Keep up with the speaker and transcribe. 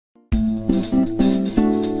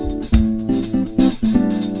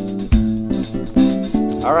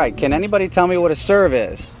All right, can anybody tell me what a serve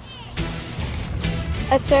is?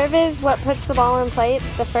 A serve is what puts the ball in play.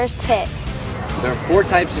 It's the first hit. There are 4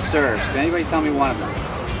 types of serves. Can anybody tell me one of them?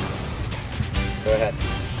 Go ahead.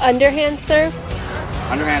 Underhand serve.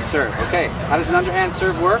 Underhand serve. Okay, how does an underhand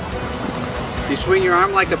serve work? You swing your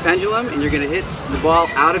arm like a pendulum and you're going to hit the ball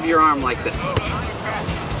out of your arm like this.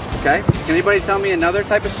 Okay, can anybody tell me another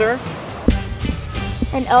type of serve?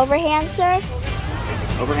 An overhand serve.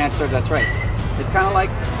 Overhand serve, that's right. It's kind of like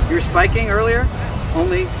you were spiking earlier,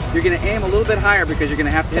 only you're going to aim a little bit higher because you're going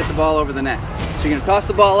to have to hit the ball over the net. So you're going to toss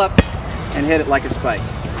the ball up and hit it like a spike.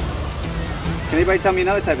 Can anybody tell me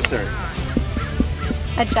another type of serve?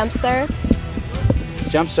 A jump serve.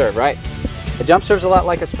 Jump serve, right. A jump serve is a lot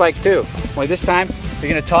like a spike too. Only this time, you're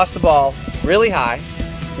going to toss the ball really high,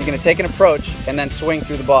 you're going to take an approach and then swing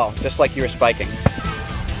through the ball, just like you were spiking.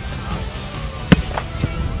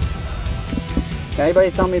 Can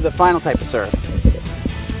anybody tell me the final type of serve?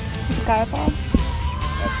 A sky ball.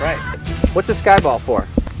 That's right. What's a sky ball for?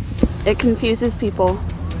 It confuses people.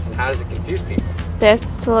 And how does it confuse people? They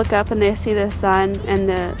have to look up and they see the sun and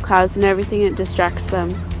the clouds and everything. It distracts them.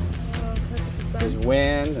 There's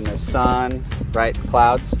wind and there's sun, right?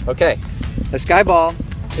 Clouds. Okay. A sky ball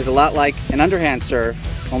is a lot like an underhand serve,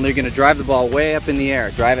 only you're going to drive the ball way up in the air,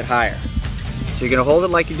 drive it higher. So you're going to hold it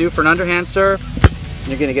like you do for an underhand serve, and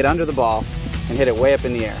you're going to get under the ball and hit it way up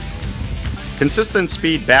in the air. Consistent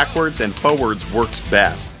speed backwards and forwards works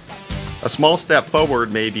best. A small step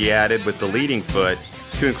forward may be added with the leading foot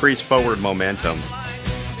to increase forward momentum.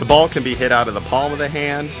 The ball can be hit out of the palm of the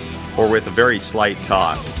hand or with a very slight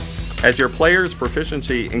toss. As your player's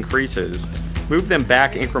proficiency increases, move them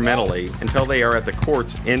back incrementally until they are at the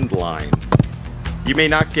court's end line. You may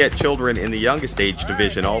not get children in the youngest age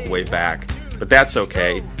division all the way back, but that's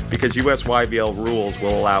okay because USYVL rules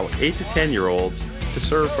will allow 8 to 10-year-olds to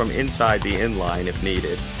serve from inside the end line if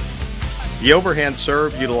needed. The overhand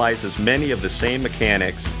serve utilizes many of the same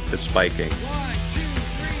mechanics as spiking.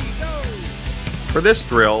 For this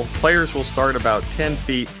drill, players will start about 10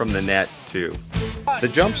 feet from the net too. The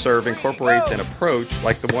jump serve incorporates an approach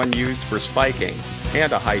like the one used for spiking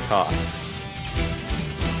and a high toss.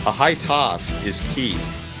 A high toss is key.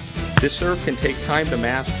 This serve can take time to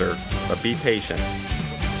master, but be patient.